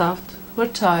think we're stuffed. We're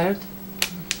tired.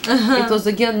 It was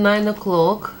again 9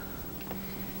 o'clock.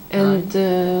 And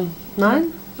 9?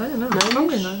 I don't know. Nine-ish?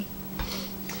 Probably 9.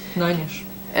 9ish.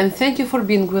 And thank you for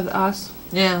being with us.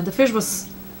 Yeah, the fish was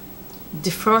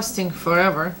defrosting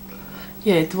forever.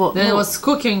 Yeah, it was. Then it was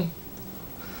cooking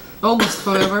almost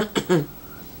forever.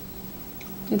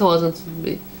 It wasn't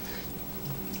big.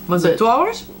 Was it 2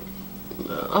 hours?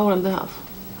 Hour and a half.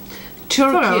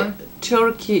 hour.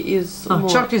 Turkey is Oh, more,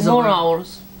 turkey's more over.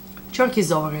 hours. Turkey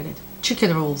is overrated.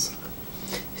 Chicken rolls.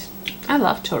 I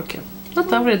love turkey.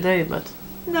 Not every day, but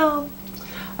No.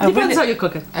 I Depends how really, you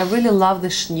cook it. I really love the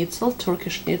schnitzel,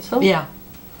 Turkish schnitzel. Yeah.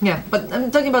 Yeah, but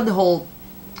I'm talking about the whole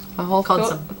A whole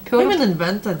concept. pure, Women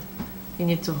invented. You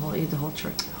need to eat the whole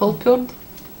turkey. whole pured.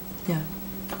 Yeah.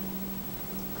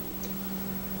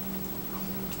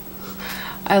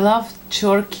 I love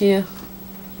turkey.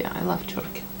 Yeah, I love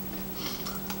turkey.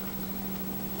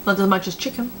 Not as much as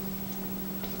chicken.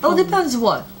 Oh, depends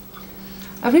what.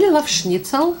 I really love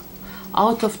schnitzel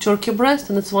out of turkey breast,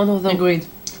 and it's one of the Agreed.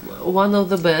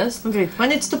 best. Agreed.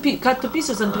 When it's cut to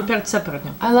pieces and prepared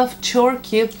separately. I love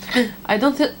turkey. I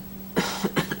don't think.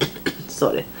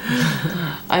 Sorry.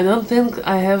 I don't think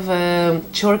I have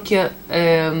turkey.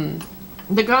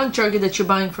 The ground turkey that you're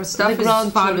buying for stuff The ground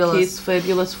is fabulous. turkey is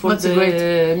fabulous for That's the great.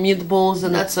 meatballs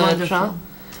and That's etc. wonderful.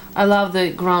 I love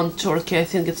the ground turkey. I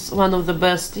think it's one of the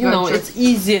best. You Ground know, turkey. it's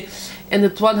easy and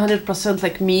it's 100%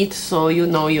 like meat. So you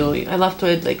know, I love to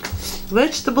add like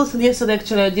vegetables. And yesterday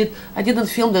actually I didn't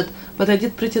film that, but I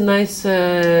did pretty nice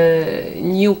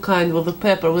new kind with the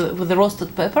pepper with the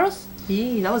roasted peppers.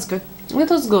 Yeah, that was good. It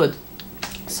was good.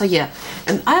 So yeah,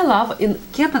 and I love in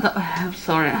Canada. I'm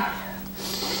sorry.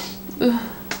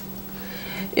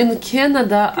 In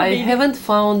Canada, I haven't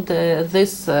found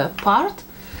this part,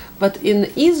 but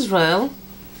in Israel,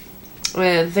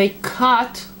 they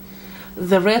cut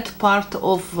the red part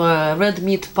of red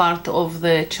meat part of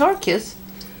the turkeys,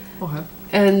 Okay.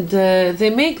 and they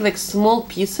make like small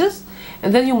pieces,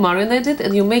 and then you marinate it,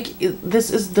 and you make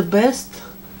this is the best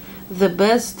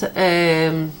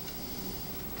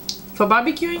For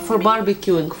barbecuing? for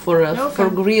barbecuing, for Okay.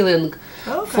 grilling,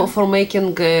 Okay. for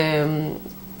making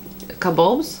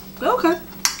kebabs, Okay.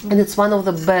 and it's one of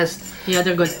the best. Yeah,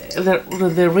 they're good.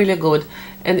 They're really good,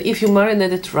 and if you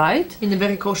marinate it right, In a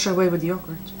very kosher way with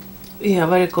yogurt. yeah,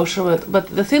 very kosher. But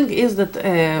the thing is that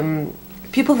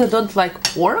people that don't like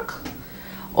pork,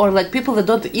 or like people that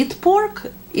don't eat pork,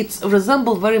 it's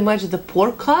resemble very much the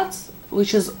pork cuts,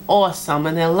 which is awesome,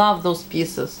 and I love those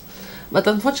pieces. But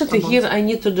unfortunately here I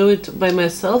need to do it by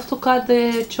myself to cut the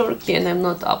turkey, and I'm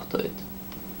not up to it.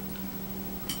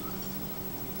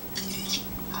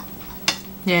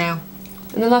 Yeah.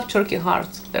 And I love turkey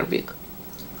hearts, they're big.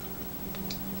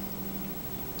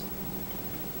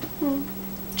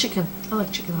 Chicken. I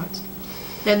like chicken hearts.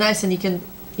 They're nice and you can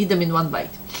eat them in one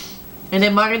bite. And they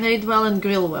marinate well and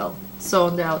grill well. So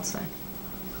on the outside.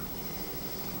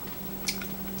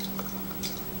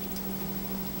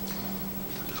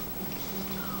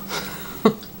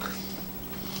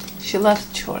 She loves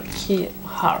turkey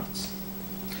hearts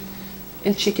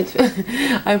and chicken.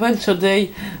 I went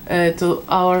today to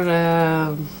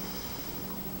our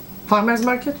Farmer's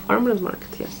market? farmer's market.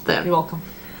 Yes, there. You're welcome.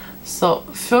 So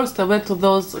first I went to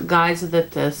those guys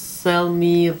that sell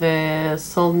me the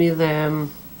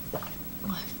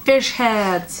Fish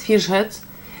heads. fish heads,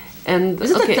 and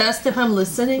Is it okay. a test if I'm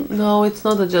listening? No, it's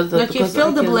not just that. Like you because fill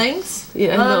I the can- blanks?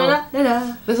 Yeah, I know.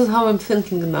 know. This is how I'm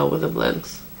thinking now with the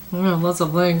blanks. Yeah, lots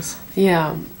of blanks.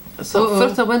 Yeah. So Uh-oh.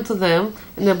 first I went to them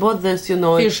and I bought this, you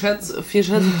know, Fish heads. fish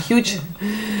heads, huge,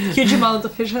 Huge amount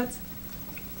of fish heads.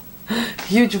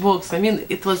 huge box. I mean,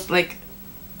 it was like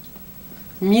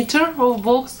meter of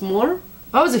box more.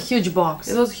 That was a huge box.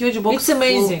 It was huge box. It's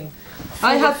amazing.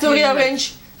 I full have of to fish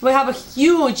rearrange. We have a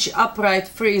huge upright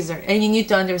freezer, and you need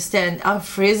to understand our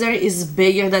freezer is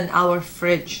bigger than our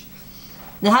fridge.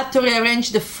 I had to rearrange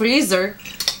the freezer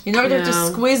in order to Yeah.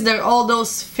 squeeze there all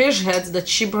those fish heads that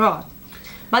she brought.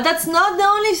 But that's not the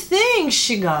only thing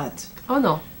she got. Oh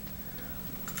no.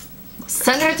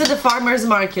 Send her to the farmer's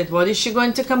market. What is she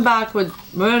going to come back with?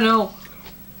 I don't know.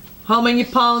 How many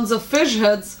pounds of fish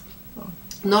heads?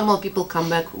 Normal people come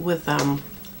back with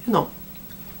you know,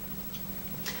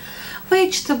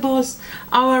 vegetables.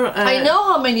 Our I know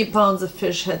how many pounds of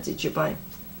fish head did you buy.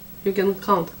 You can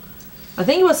count. I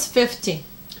think it was 50.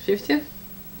 50?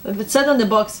 It said on the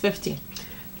box 50.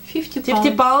 50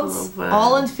 50 pounds, of,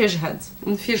 all in fish heads.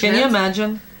 in fish Can you heads.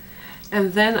 imagine?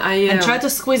 And then I And try to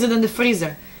squeeze it in the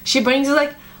freezer. She brings it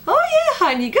like, oh yeah,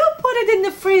 honey, go put it in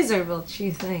the freezer. Well,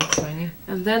 gee, thanks, honey.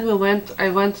 and then I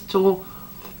went to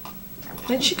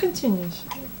And she continues.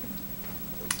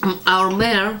 our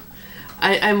mayor.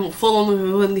 I'm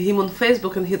following him on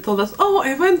Facebook, and he told us, oh,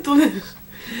 I went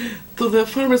to the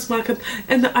farmer's market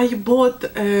and I bought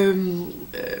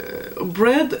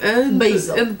bread and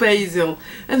basil,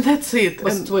 and that's it.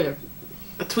 Was And Twitter.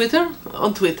 Twitter?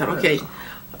 On Twitter, okay.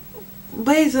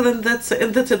 Basil, and that's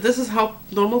it. This is how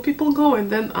normal people go.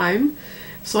 And then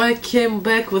so I came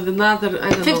back with another, I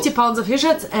don't 50 know, pounds of fish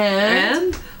heads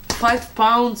and 5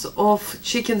 pounds of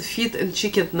chicken feet and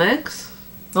chicken necks.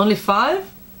 Only 5?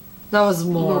 That was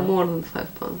No, more. more than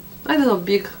 5 pounds. I don't know,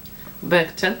 big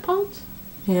bag, 10 pounds?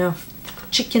 Yeah.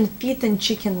 Chicken feet and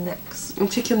chicken necks.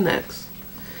 And chicken necks.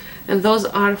 And those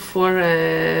are for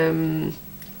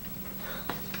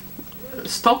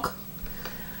stock.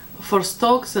 For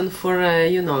stocks and for,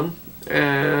 you know,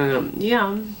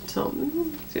 yeah. So,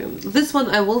 this one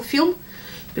I will film.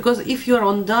 Because if you're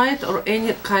on diet or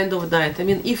any kind of diet, I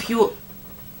mean, if you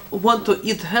want to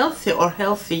eat healthy or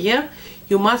healthier,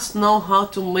 you must know how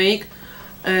to make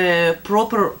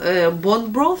proper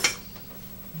bone broth.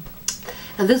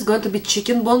 And this is going to be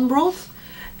chicken bone broth,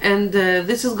 and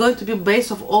this is going to be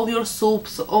base of all your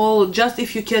soups. All just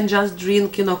if you can just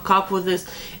drink, you know, cup with this,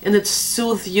 and it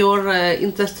soothes your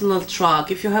intestinal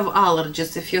tract. If you have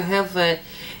allergies, if you have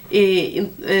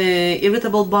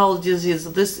irritable bowel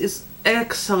disease, this is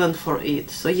excellent for it.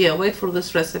 So yeah, wait for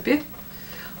this recipe.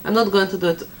 I'm not going to do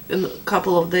it in a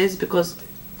couple of days because,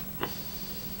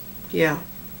 yeah.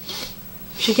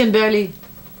 She can barely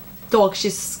talk.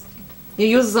 You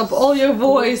use up all your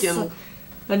voice. Working.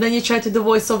 And then you try to do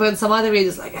voiceover and some other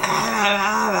videos like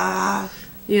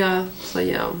Yeah, so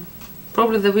yeah.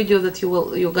 Probably the video that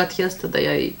you got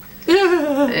yesterday,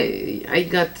 I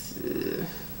got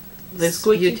this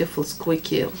Squeaky. beautiful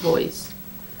squeaky voice.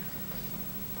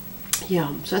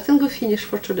 Yeah, so I think we finished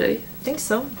for today. I think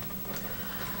so.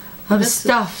 I'm That's it.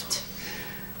 stuffed.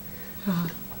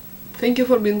 Thank you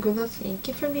for being with us. Thank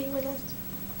you for being with us.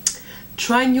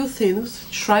 Try new things.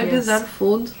 Try Yes. bizarre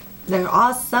food. They're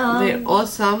awesome. They're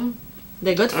awesome.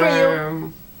 They're good for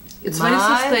you. It's very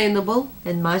My- sustainable.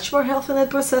 And much more healthy than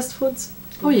processed foods.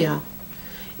 Oh yeah.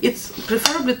 It's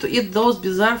preferably to eat those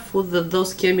bizarre food than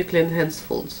those chemically enhanced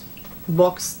foods.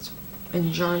 Boxed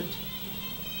and jarred.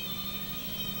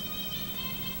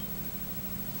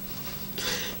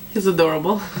 He's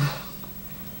adorable.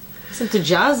 Listen to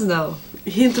jazz now.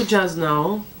 He into jazz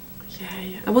now.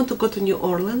 Yeah. I want to go to New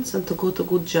Orleans and to go to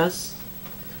good jazz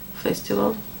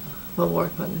festival. We'll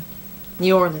work on it.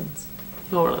 New Orleans.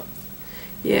 New Orleans.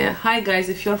 Yeah. Hi guys,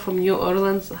 if you're from New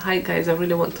Orleans, hi guys, I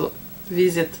really want to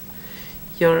visit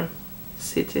your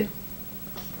city.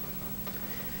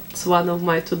 It's one of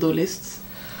my to-do lists.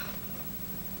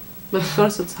 But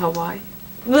first it's Hawaii.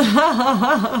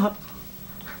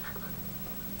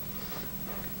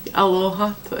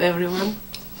 Aloha to everyone.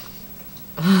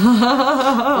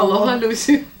 Aloha,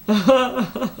 Lucy.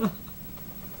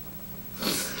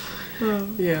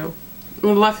 Yeah.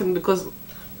 I'm laughing because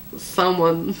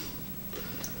someone...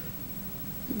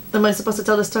 Am I supposed to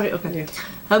tell the story? Okay. Yeah.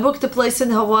 I booked a place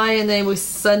in Hawaii and then we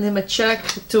sent him a check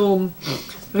to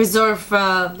reserve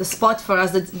the spot for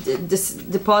us, this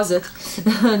deposit.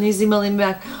 And he's emailing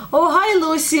back, oh, hi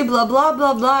Lucy, blah, blah,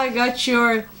 blah, blah. I got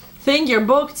your thing, you're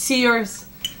booked, see yours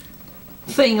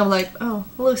thing. I'm like, oh,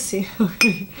 Lucy.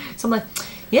 So I'm like,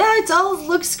 yeah, it all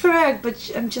looks correct,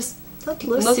 but I'm just not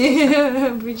Lucy,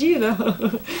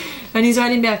 Regina. And he's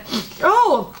writing back,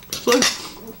 oh,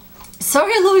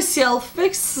 sorry Lucy, I'll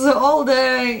fix all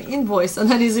the invoice. And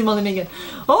then he's emailing me again,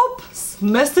 oops,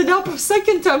 messed it up a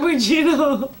second time,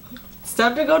 Regina. It's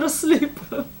time to go to sleep.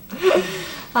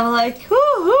 I'm like,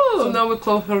 whoo-hoo. So now we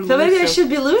call her Lucy. So maybe I should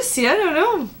be Lucy, I don't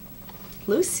know.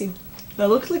 Lucy. I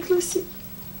look like Lucy.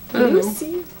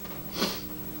 Lucy.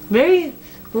 Very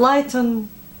light and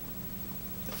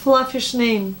fluffish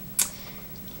name.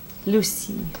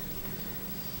 Lucy.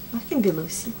 I can be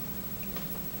Lucy.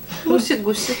 Lucy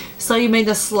Goosey. So you made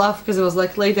us laugh because it was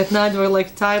like late at night, we were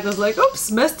like tired. I was like,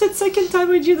 oops, missed it second time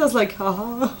with you. I was like,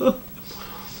 haha.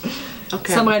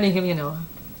 Okay. So I'm writing him, you know.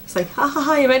 It's like, ha ha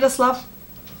ha, you made us laugh.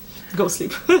 Go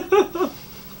sleep.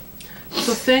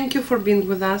 So thank you for being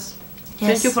with us. Yes.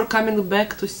 Thank you for coming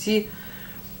back to see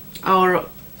our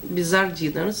bizarre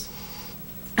dinners.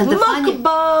 And the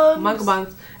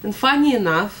mukbangs. And funny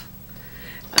enough,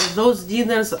 those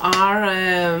dinners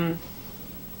are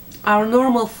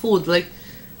normal food. Like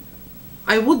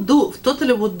I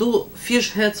totally would do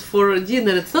fish heads for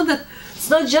dinner. It's not that. It's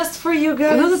not just for you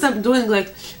guys. Not that I'm doing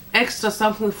like extra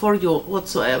something for you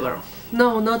whatsoever.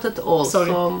 No, not at all. Sorry.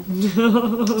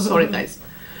 So, sorry guys.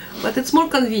 But it's more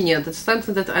convenient. It's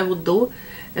something that I would do.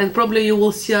 And probably you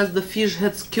will see us the fish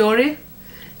heads curry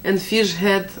and fish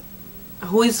head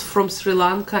who is from Sri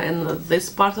Lanka and this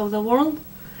part of the world.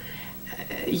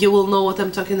 You will know what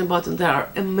I'm talking about, and there are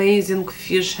amazing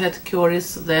fish head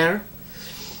curries there.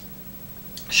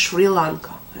 Sri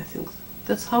Lanka, I think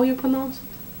that's how you pronounce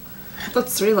it.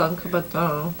 That's Sri Lanka, but I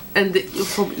don't know. And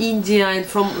from India and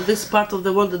from this part of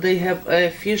the world, they have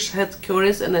fish head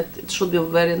curries, and it should be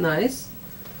very nice.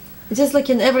 It's just like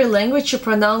in every language you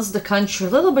pronounce the country a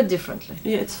little bit differently.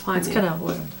 Yeah, it's fine. It's kind of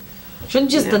weird.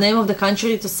 Shouldn't just the name of the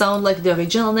country to sound like the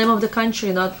original name of the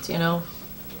country, not, you know,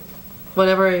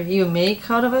 whatever you make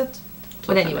out of it?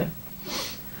 But anyway.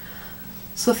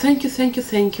 So thank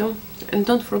you. And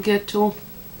don't forget to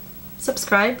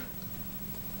subscribe.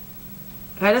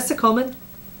 Write us a comment.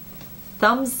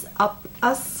 Thumbs up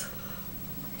us.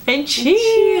 And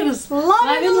cheers! Love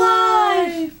and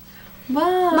life!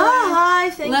 Bye! Bye!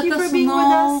 Thank you for being with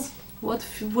us. What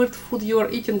weird food you are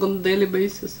eating on a daily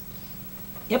basis.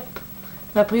 Yep.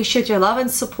 I appreciate your love and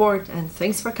support, and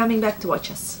thanks for coming back to watch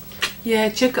us. Yeah,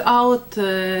 check out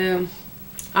Ariel's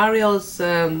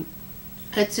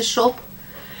Etsy shop.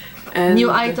 And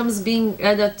new items being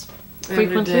added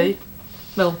frequently. Every day.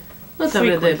 No, not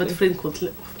every day, but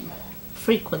frequently.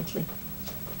 Frequently.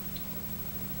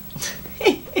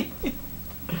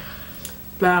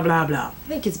 Blah blah blah. I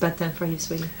think it's bedtime for you,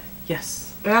 sweetie.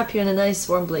 Yes. Wrap you in a nice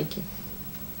warm blanket.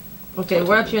 Okay,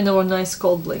 totally. Wrap you in a nice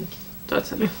cold blanket.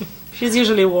 Totally. She's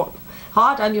usually warm.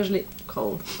 Hot, I'm usually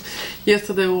cold.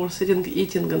 Yesterday we were sitting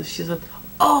eating and she said,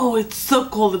 oh, it's so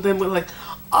cold, and then we're like,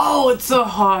 oh, it's so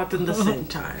hot at the same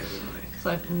time. It's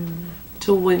like,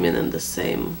 two women in the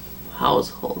same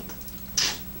household.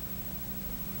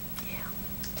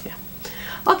 Yeah.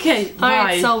 Okay, bye.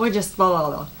 Alright, so we're just blah blah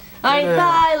blah. Alright,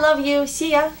 bye, love you,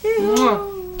 see ya.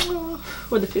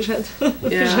 With the fish head.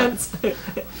 Yeah. Fish hands.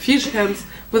 Fish hands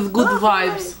with good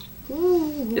vibes.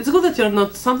 It's good that you're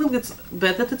not, something that's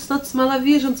bad that it's not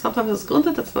smell-o-vision, sometimes it's good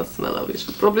that it's not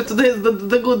smell-o-vision. Probably today is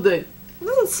the good day. It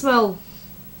doesn't smell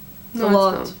a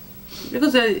lot.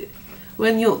 Because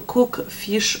when you cook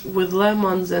fish with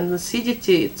lemons and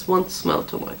acidity, it won't smell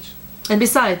too much. And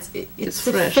besides, it's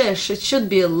a fresh fish. It should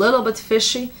be a little bit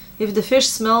fishy. If the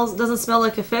fish doesn't smell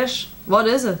like a fish, what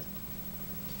is it?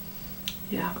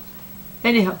 Yeah.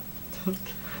 Anyhow,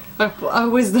 our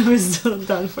wisdom is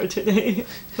done for today.